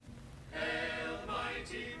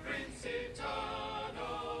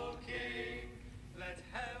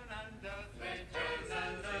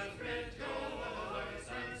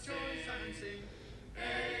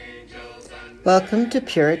Welcome to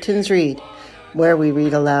Puritans Read, where we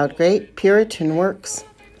read aloud great Puritan works,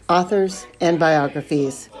 authors, and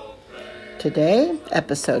biographies. Today,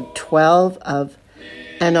 episode 12 of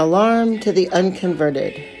An Alarm to the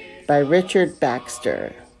Unconverted by Richard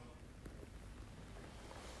Baxter.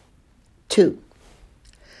 2.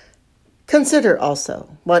 Consider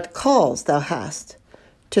also what calls thou hast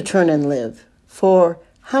to turn and live, for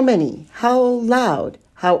how many, how loud,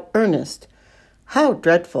 how earnest, how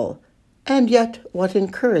dreadful, and yet what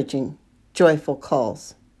encouraging, joyful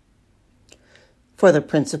calls. For the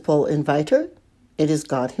principal inviter, it is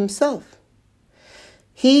God himself.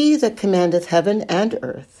 He that commandeth heaven and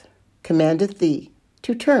earth commandeth thee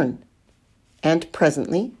to turn, and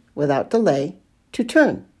presently, without delay, to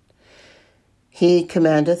turn. He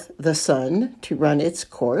commandeth the sun to run its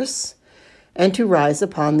course, and to rise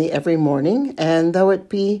upon thee every morning, and though it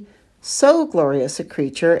be so glorious a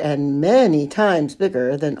creature, and many times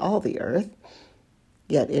bigger than all the earth,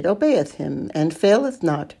 yet it obeyeth him, and faileth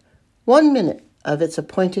not 1 minute of its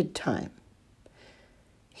appointed time.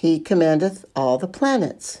 He commandeth all the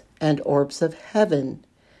planets and orbs of heaven,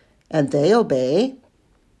 and they obey.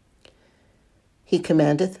 He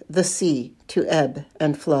commandeth the sea to ebb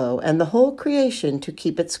and flow, and the whole creation to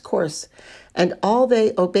keep its course, and all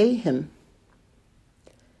they obey him.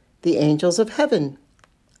 The angels of heaven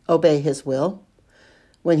obey his will,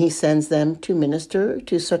 when he sends them to minister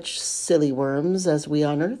to such silly worms as we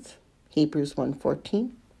on earth, Hebrews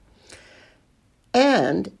 1:14.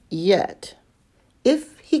 And yet,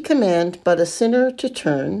 if he command but a sinner to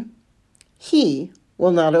turn, he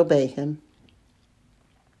will not obey him.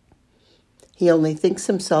 He only thinks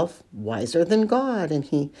himself wiser than God, and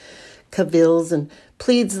he cavils and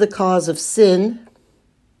pleads the cause of sin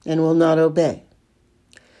and will not obey.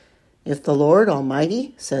 If the Lord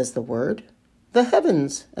Almighty says the word, the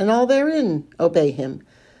heavens and all therein obey him.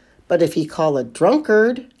 But if he call a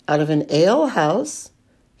drunkard out of an alehouse,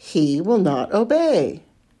 he will not obey.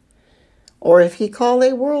 Or if he call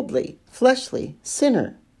a worldly, fleshly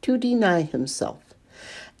sinner to deny himself,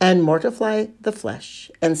 and mortify the flesh,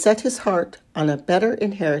 and set his heart on a better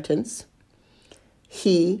inheritance,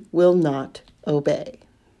 he will not obey.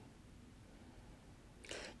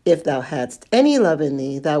 If thou hadst any love in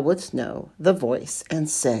thee, thou wouldst know the voice, and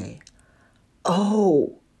say,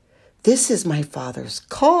 Oh, this is my Father's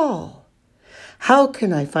call. How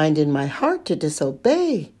can I find in my heart to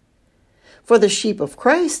disobey? For the sheep of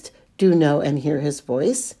Christ do know and hear his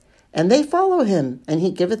voice, and they follow him, and he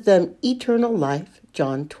giveth them eternal life.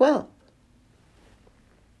 John 12.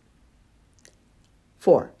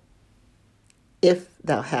 4. If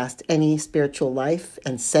thou hast any spiritual life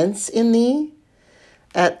and sense in thee,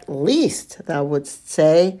 at least thou wouldst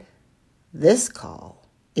say, This call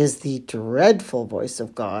is the dreadful voice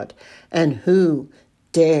of God, and who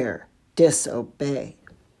dare disobey?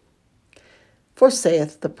 For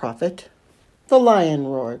saith the prophet, The lion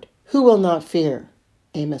roared, who will not fear?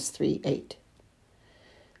 Amos 3:8.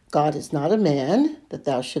 God is not a man, that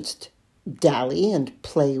thou shouldst dally and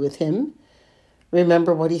play with him.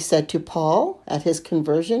 Remember what he said to Paul at his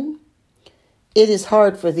conversion? It is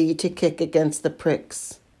hard for thee to kick against the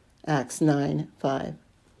pricks. Acts 9:5.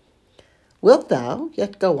 Wilt thou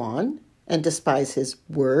yet go on and despise his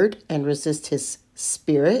word and resist his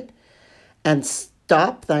spirit and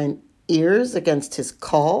stop thine ears against his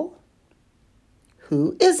call?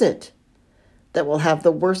 Who is it that will have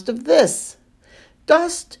the worst of this?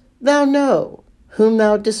 Dost thou know whom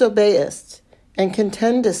thou disobeyest and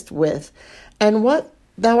contendest with, and what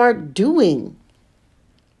thou art doing?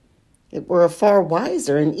 It were a far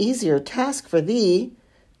wiser and easier task for thee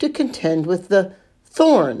to contend with the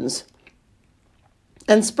thorns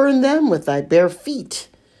and spurn them with thy bare feet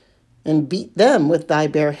and beat them with thy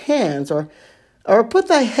bare hands, or put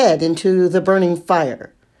thy head into the burning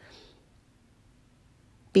fire.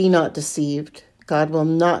 Be not deceived. God will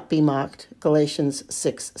not be mocked. Galatians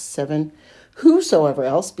 6:7. Whosoever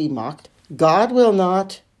else be mocked, God will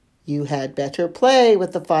not. You had better play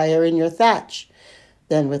with the fire in your thatch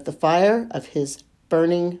than with the fire of his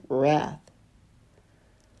burning wrath.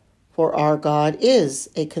 For our God is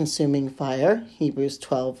a consuming fire, Hebrews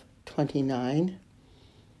 12:29.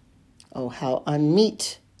 Oh, how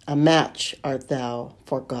unmeet a match art thou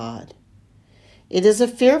for God. It is a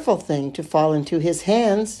fearful thing to fall into his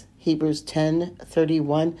hands, Hebrews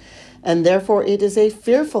 10:31, and therefore it is a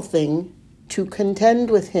fearful thing to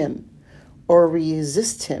contend with him or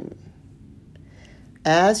resist him.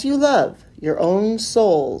 As you love your own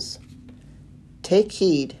souls, take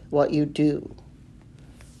heed what you do.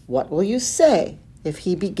 What will you say if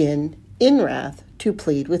he begin in wrath to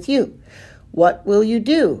plead with you? What will you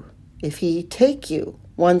do if he take you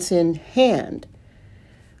once in hand.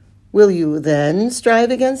 Will you then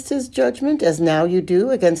strive against his judgment, as now you do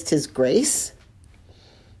against his grace?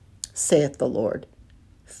 Saith the Lord,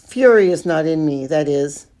 fury is not in me, that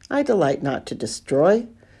is, I delight not to destroy.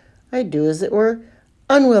 I do as it were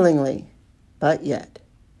unwillingly, but yet,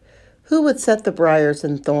 who would set the briars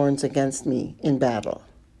and thorns against me in battle?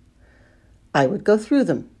 I would go through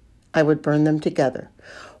them, I would burn them together,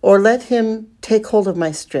 or let him take hold of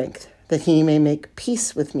my strength, that he may make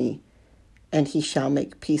peace with me, and he shall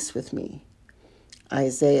make peace with me.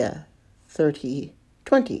 Isaiah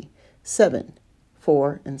 27,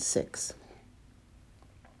 4 and 6.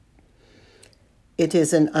 It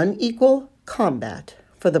is an unequal combat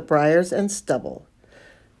for the briars and stubble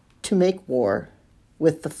to make war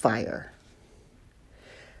with the fire.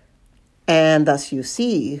 And thus you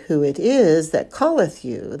see who it is that calleth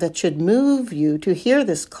you, that should move you to hear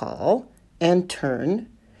this call and turn.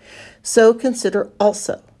 So consider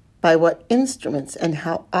also by what instruments and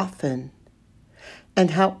how often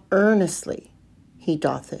and how earnestly he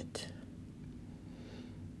doth it.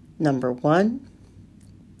 Number 1,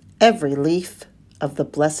 every leaf of the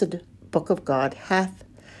blessed book of God hath,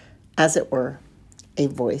 as it were, a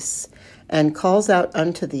voice, and calls out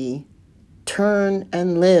unto thee, turn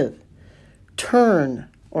and live. Turn,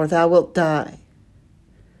 or thou wilt die.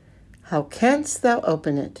 How canst thou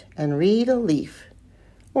open it and read a leaf,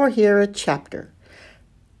 or hear a chapter,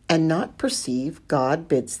 and not perceive God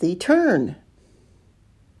bids thee turn?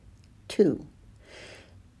 2.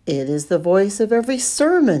 It is the voice of every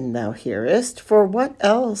sermon thou hearest, for what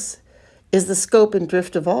else is the scope and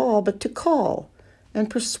drift of all but to call and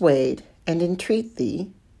persuade and entreat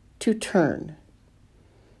thee to turn?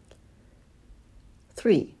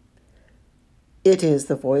 3. It is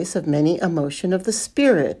the voice of many a motion of the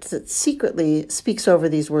Spirit that secretly speaks over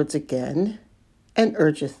these words again and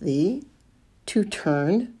urgeth thee to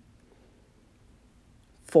turn.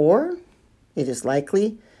 4. It is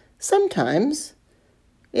likely, sometimes,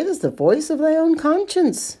 it is the voice of thy own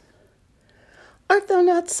conscience. Art thou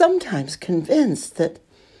not sometimes convinced that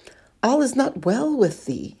all is not well with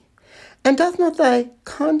thee? And doth not thy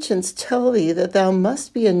conscience tell thee that thou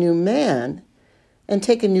must be a new man and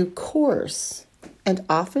take a new course, and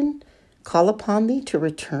often call upon thee to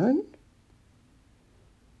return?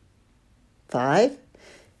 5.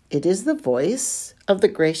 It is the voice of the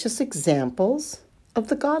gracious examples of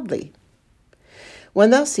the godly.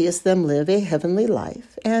 When thou seest them live a heavenly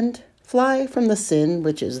life and fly from the sin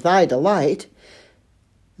which is thy delight,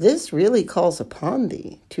 this really calls upon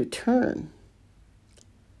thee to turn.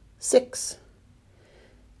 6.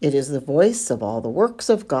 It is the voice of all the works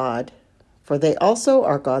of God, for they also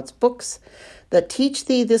are God's books that teach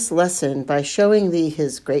thee this lesson by showing thee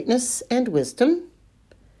his greatness and wisdom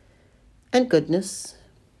and goodness,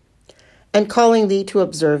 and calling thee to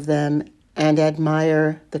observe them and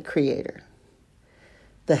admire the Creator.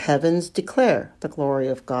 The heavens declare the glory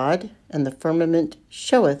of God, and the firmament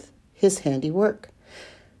showeth his handiwork.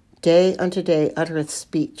 Day unto day uttereth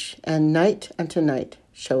speech, and night unto night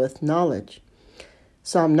showeth knowledge.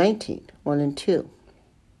 Psalm 19, 1 and 2.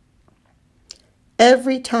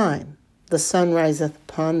 Every time the sun riseth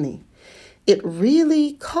upon thee, it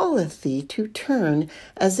really calleth thee to turn,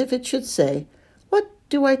 as if it should say, what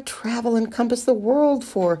do I travel and compass the world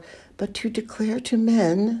for, but to declare to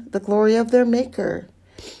men the glory of their Maker,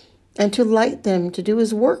 and to light them to do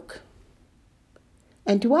his work?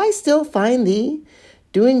 And do I still find thee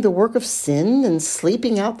doing the work of sin and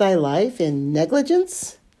sleeping out thy life in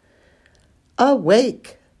negligence?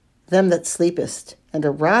 Awake, them that sleepest, and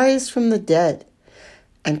arise from the dead,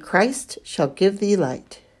 and Christ shall give thee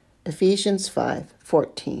light. Ephesians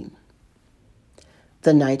 5:14.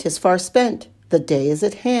 The night is far spent, the day is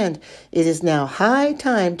at hand. It is now high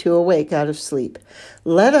time to awake out of sleep.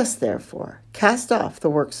 Let us, therefore, cast off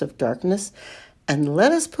the works of darkness, and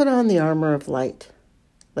let us put on the armor of light.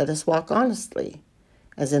 Let us walk honestly,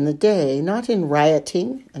 as in the day, not in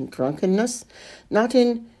rioting and drunkenness, not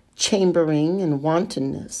in chambering and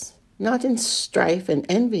wantonness, not in strife and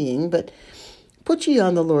envying, but put ye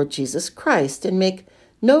on the Lord Jesus Christ, and make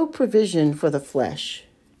no provision for the flesh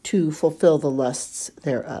to fulfill the lusts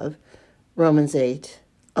thereof. Romans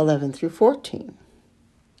 8:11 through 14.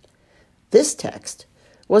 This text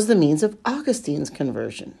was the means of Augustine's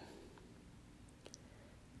conversion.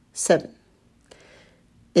 7.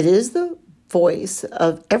 It is the voice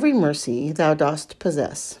of every mercy thou dost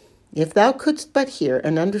possess. If thou couldst but hear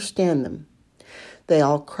and understand them, they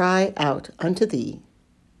all cry out unto thee,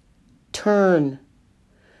 turn.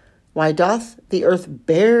 Why doth the earth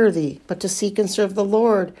bear thee, but to seek and serve the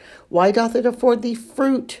Lord? Why doth it afford thee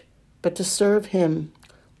fruit, but to serve him?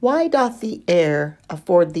 Why doth the air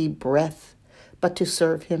afford thee breath, but to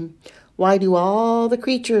serve him? Why do all the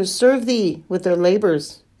creatures serve thee with their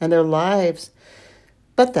labors and their lives,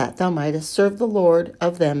 but that thou mightest serve the Lord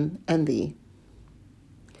of them and thee?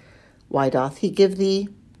 Why doth he give thee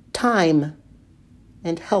time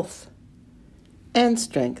and health and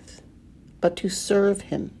strength, but to serve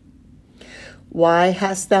him? Why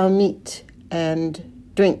hast thou meat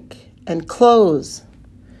and drink and clothes,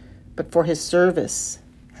 but for his service?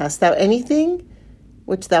 Hast thou anything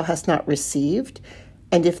which thou hast not received?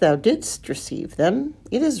 And if thou didst receive them,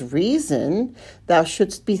 it is reason thou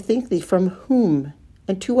shouldst bethink thee from whom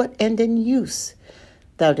and to what end and use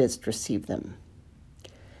thou didst receive them.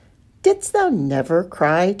 Didst thou never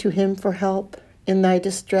cry to him for help in thy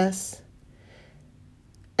distress?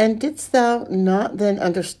 And didst thou not then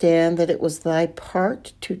understand that it was thy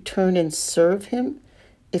part to turn and serve him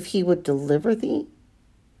if he would deliver thee?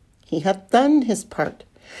 He hath done his part,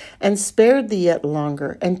 and spared thee yet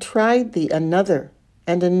longer, and tried thee another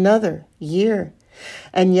and another year,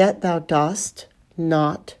 and yet thou dost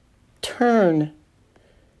not turn.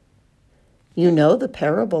 You know the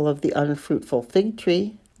parable of the unfruitful fig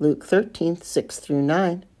tree, Luke 13,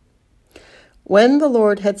 6-9. When the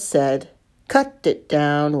Lord had said, Cut it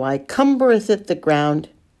down, why cumbereth it the ground?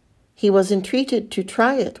 He was entreated to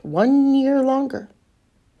try it 1 year longer,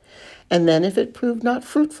 and then if it proved not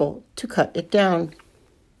fruitful, to cut it down.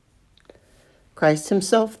 Christ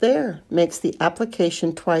himself there makes the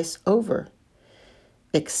application twice over.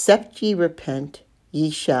 Except ye repent, ye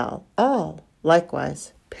shall all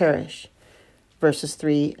likewise perish. Verses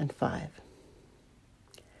 3 and 5.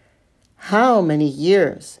 How many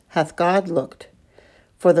years hath God looked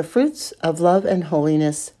for the fruits of love and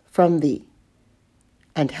holiness from thee,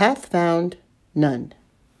 and hath found none,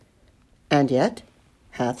 and yet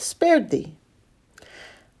hath spared thee?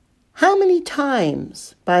 How many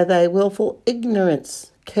times by thy willful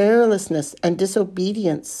ignorance, carelessness, and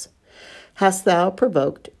disobedience hast thou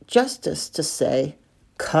provoked justice to say,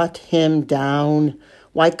 Cut him down,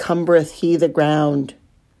 why cumbereth he the ground?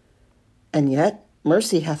 And yet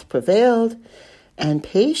mercy hath prevailed, and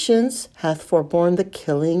patience hath forborne the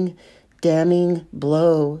killing, damning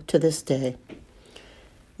blow to this day.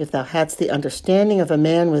 If thou hadst the understanding of a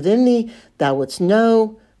man within thee, thou wouldst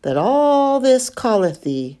know that all this calleth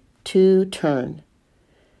thee to turn.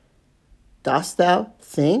 Dost thou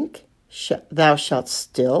think thou shalt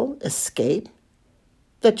still escape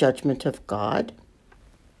the judgment of God?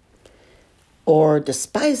 Or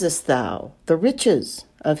despisest thou the riches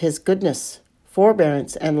of his goodness,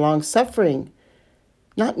 forbearance, and long-suffering,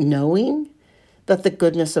 not knowing that the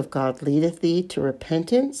goodness of God leadeth thee to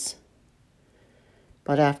repentance?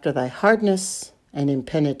 But after thy hardness and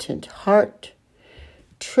impenitent heart,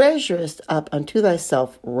 treasurest up unto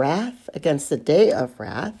thyself wrath against the day of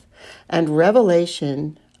wrath and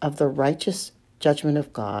revelation of the righteous judgment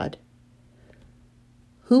of God,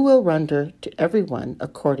 who will render to everyone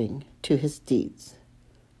according to his deeds.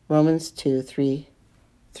 Romans 2,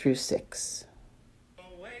 3-6.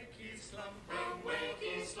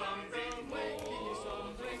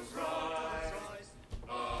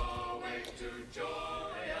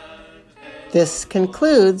 This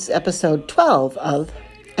concludes episode 12 of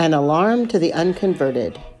An Alarm to the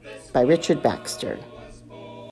Unconverted by Richard Baxter.